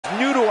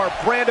our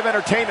brand of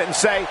entertainment and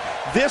say,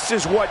 this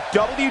is what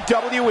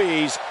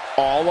WWE's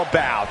all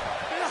about.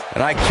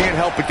 And I can't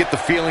help but get the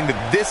feeling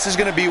that this is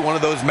going to be one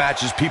of those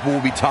matches people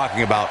will be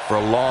talking about for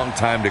a long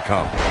time to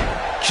come.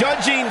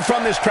 Judging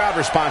from this crowd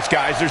response,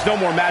 guys, there's no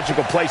more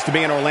magical place to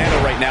be in Orlando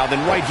right now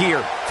than right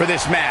here for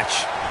this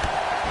match.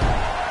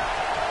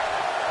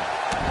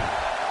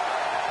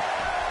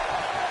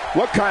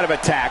 What kind of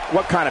attack,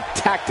 what kind of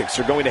tactics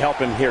are going to help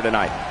him here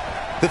tonight?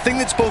 The thing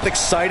that's both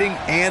exciting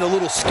and a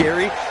little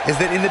scary is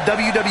that in the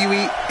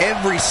WWE,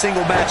 every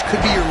single match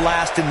could be your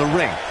last in the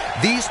ring.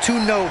 These two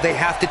know they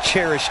have to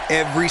cherish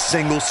every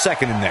single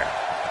second in there.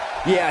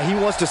 Yeah, he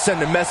wants to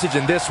send a message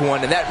in this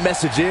one, and that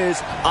message is,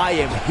 I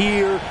am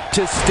here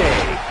to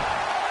stay.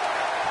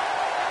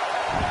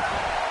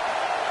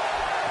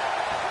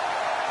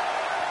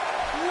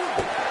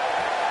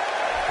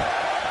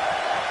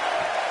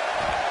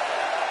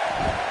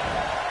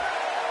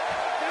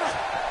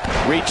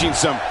 Reaching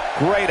some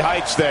great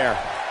heights there.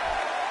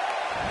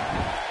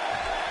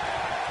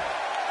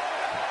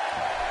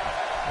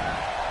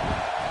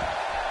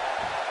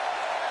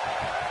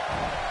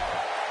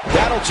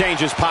 That'll change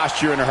his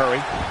posture in a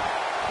hurry.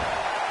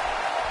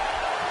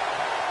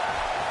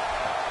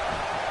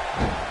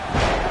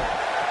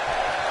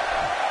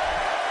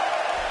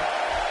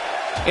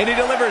 And he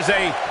delivers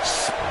a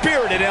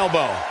spirited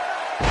elbow.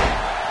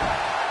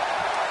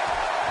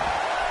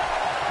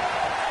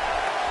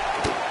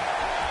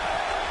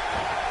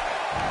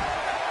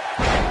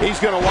 He's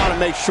going to want to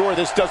make sure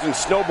this doesn't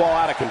snowball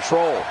out of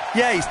control.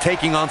 Yeah, he's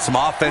taking on some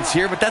offense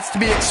here, but that's to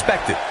be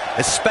expected,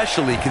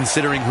 especially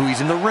considering who he's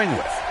in the ring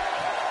with.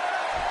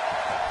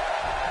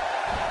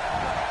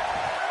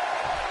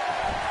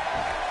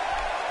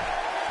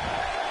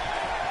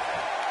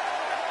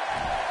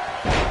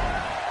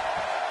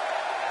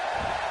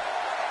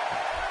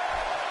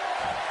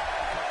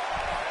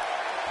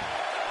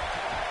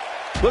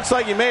 Looks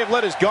like he may have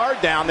let his guard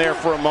down there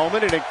for a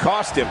moment, and it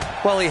cost him.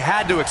 Well, he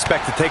had to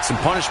expect to take some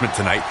punishment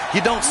tonight. You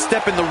don't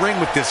step in the ring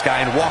with this guy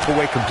and walk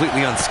away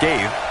completely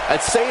unscathed.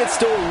 I'd say it's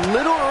still a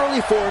little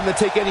early for him to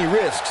take any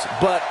risks,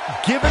 but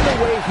given the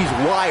way he's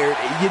wired,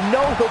 you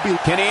know he'll be...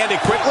 Can he end it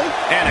quickly?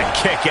 And a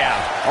kick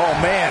out. Oh,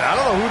 man, I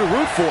don't know who to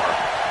root for.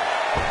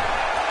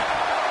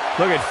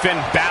 Look at Finn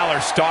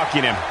Balor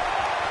stalking him.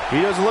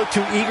 He doesn't look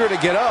too eager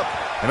to get up,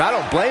 and I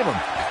don't blame him.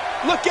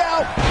 Look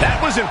out! That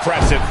was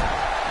impressive.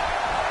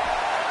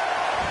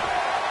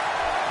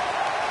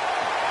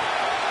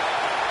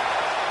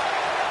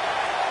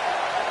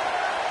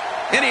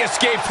 And he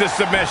escapes the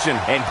submission.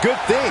 And good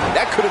thing,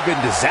 that could have been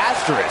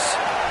disastrous.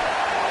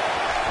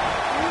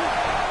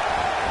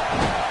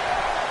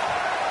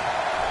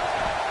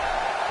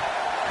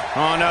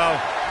 Oh, no.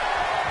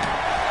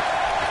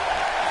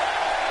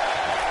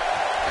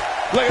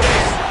 Look at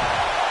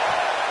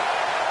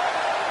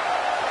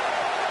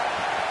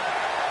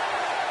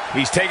this.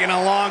 He's taking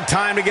a long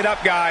time to get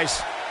up,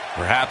 guys.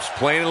 Perhaps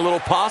playing a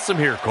little possum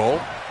here, Cole.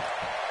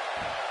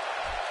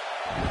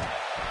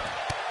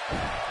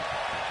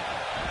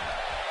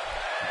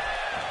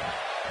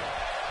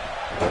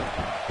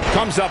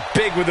 Comes up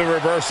big with the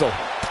reversal.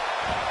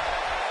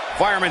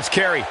 Fireman's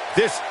carry.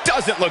 This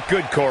doesn't look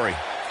good, Corey.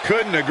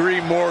 Couldn't agree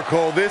more,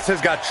 Cole. This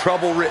has got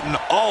trouble written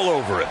all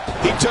over it.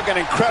 He took an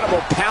incredible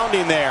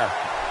pounding there.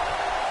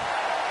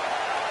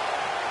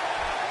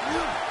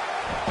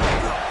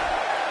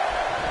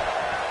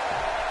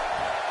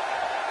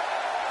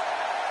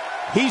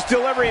 He's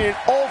delivering an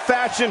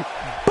old-fashioned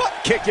butt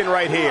kicking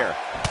right here.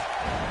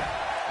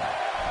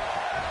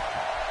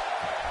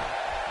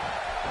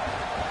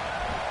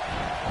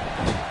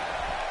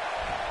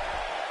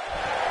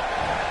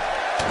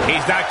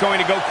 He's not going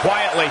to go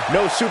quietly.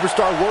 No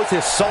superstar worth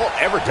his salt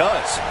ever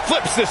does.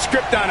 Flips the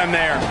script on him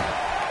there.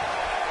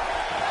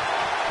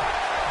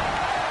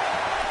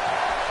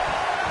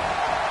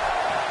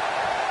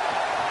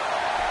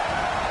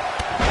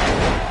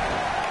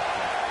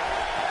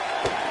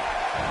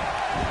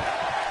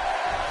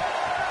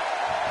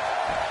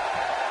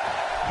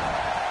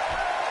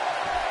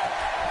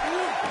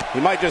 He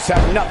might just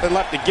have nothing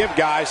left to give,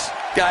 guys.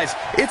 Guys,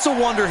 it's a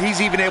wonder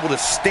he's even able to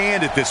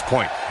stand at this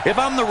point. If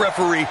I'm the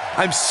referee,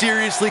 I'm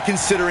seriously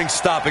considering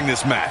stopping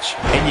this match.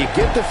 And you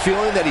get the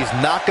feeling that he's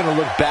not going to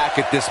look back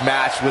at this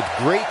match with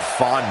great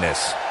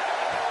fondness.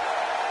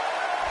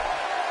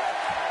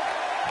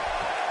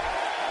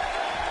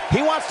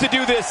 He wants to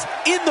do this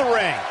in the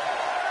ring.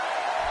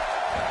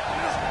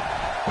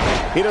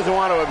 He doesn't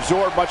want to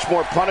absorb much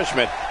more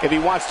punishment if he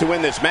wants to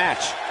win this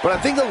match. But I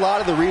think a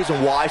lot of the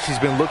reason why she's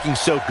been looking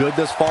so good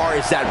thus far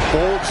is that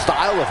bold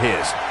style of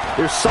his.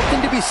 There's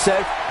something to be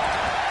said.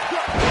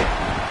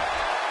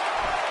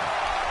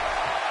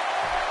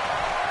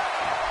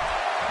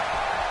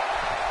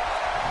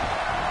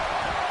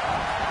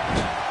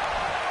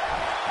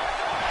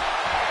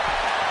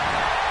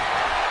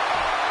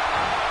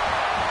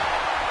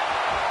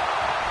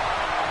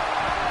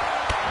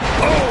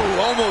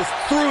 Oh, almost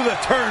through the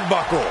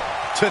turnbuckle.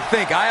 To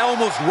think, I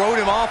almost wrote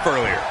him off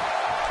earlier.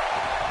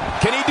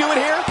 Can he do it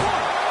here?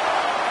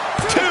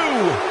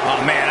 2.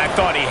 Oh, man, I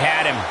thought he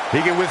had him.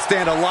 He can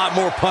withstand a lot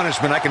more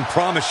punishment, I can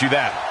promise you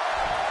that.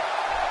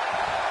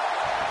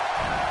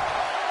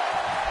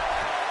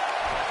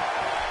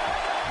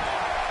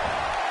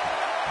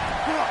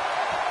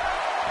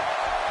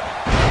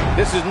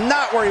 This is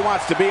not where he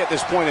wants to be at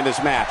this point in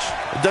this match.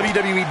 The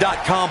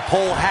WWE.com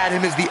poll had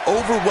him as the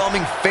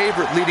overwhelming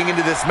favorite leading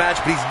into this match,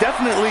 but he's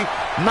definitely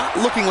not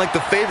looking like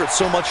the favorite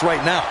so much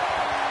right now.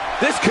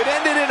 This could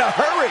end it in a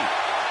hurry.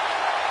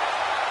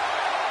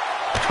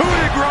 Coup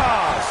de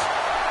grace.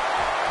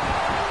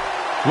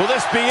 Will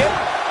this be it?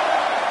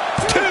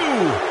 2.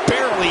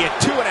 Barely at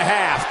 2.5.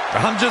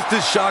 I'm just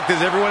as shocked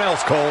as everyone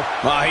else, Cole.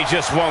 Oh, he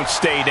just won't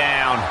stay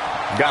down.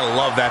 Gotta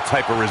love that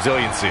type of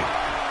resiliency.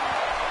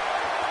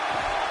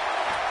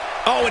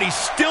 Oh, and he's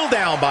still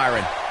down,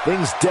 Byron.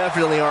 Things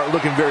definitely aren't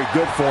looking very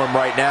good for him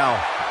right now.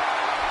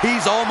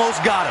 He's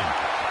almost got him.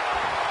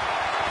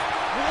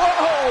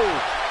 Whoa!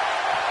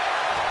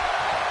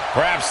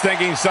 Perhaps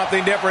thinking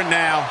something different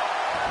now.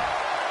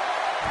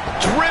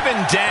 Driven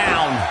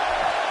down.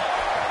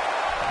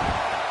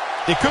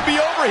 It could be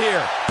over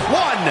here.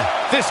 1.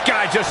 This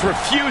guy just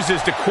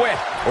refuses to quit.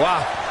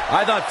 Wow,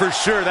 I thought for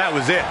sure that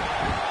was it.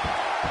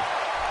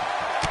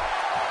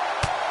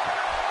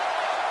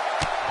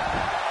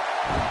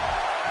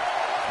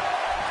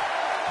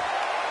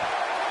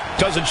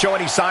 Doesn't show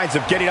any signs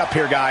of getting up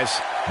here,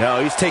 guys.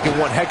 No, he's taking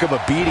one heck of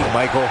a beating,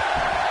 Michael.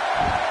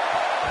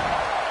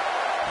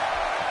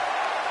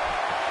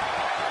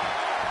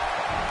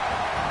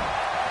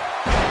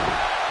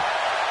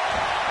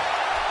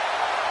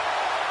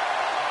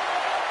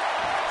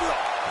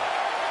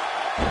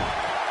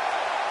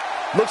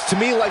 Looks to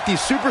me like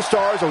these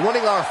superstars are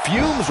running on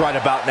fumes right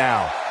about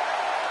now.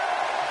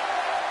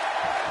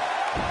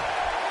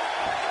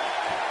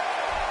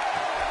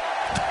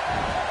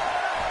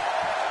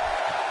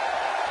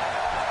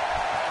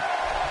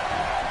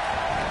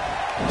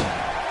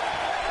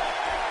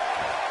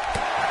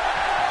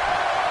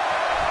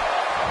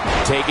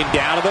 Taken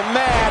down to the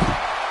mat.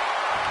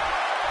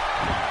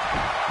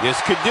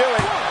 This could do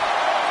it.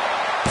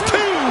 2.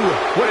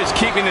 What is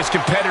keeping this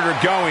competitor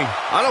going?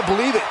 I don't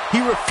believe it. He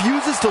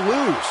refuses to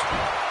lose.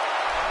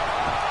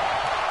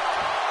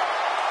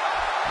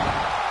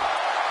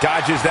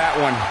 Dodges that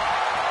one.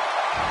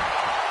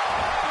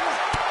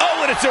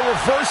 Oh, and it's a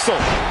reversal.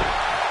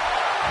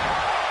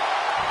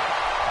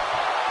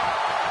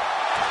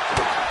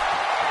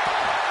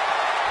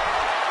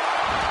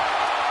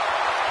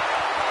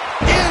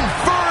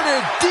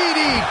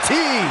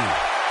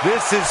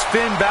 This is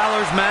Finn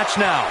Balor's match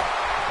now.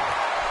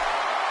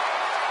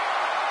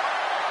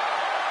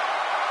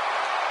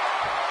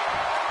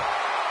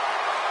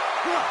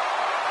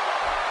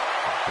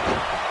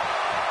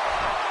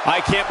 I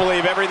can't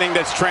believe everything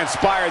that's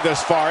transpired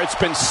thus far. It's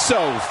been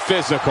so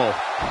physical.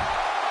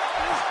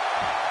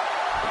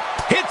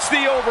 Hits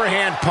the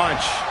overhand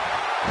punch.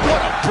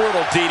 What a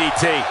brutal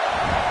DDT.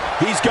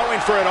 He's going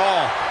for it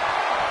all.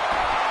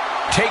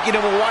 Taking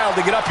him a while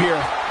to get up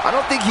here. I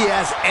don't think he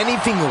has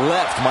anything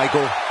left,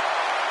 Michael.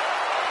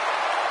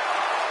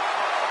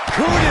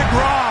 Coup de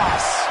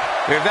grace.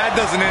 If that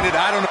doesn't end it,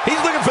 I don't know. He's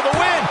looking for the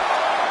win.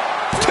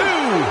 2.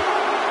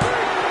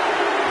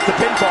 The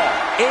pinfall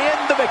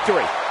and the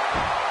victory.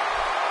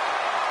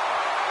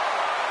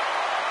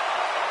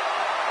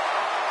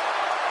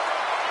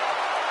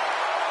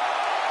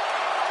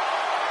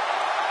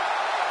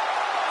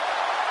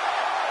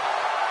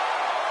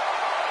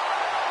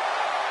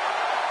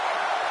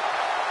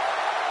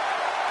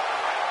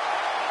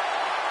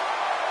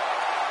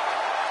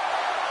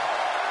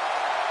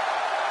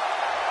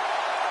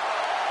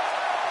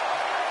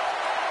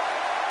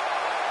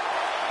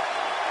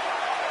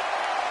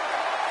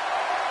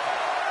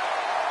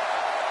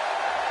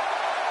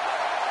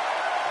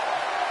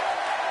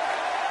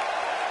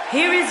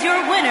 Here is your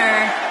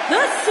winner,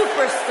 the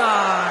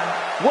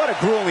Superstar. What a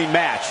grueling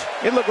match.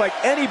 It looked like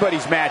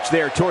anybody's match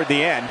there toward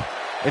the end.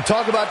 And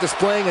talk about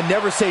displaying a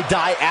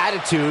never-say-die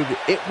attitude.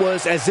 It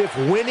was as if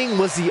winning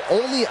was the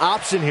only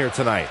option here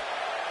tonight.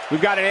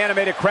 We've got an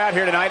animated crowd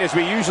here tonight, as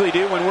we usually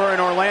do when we're in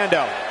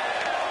Orlando.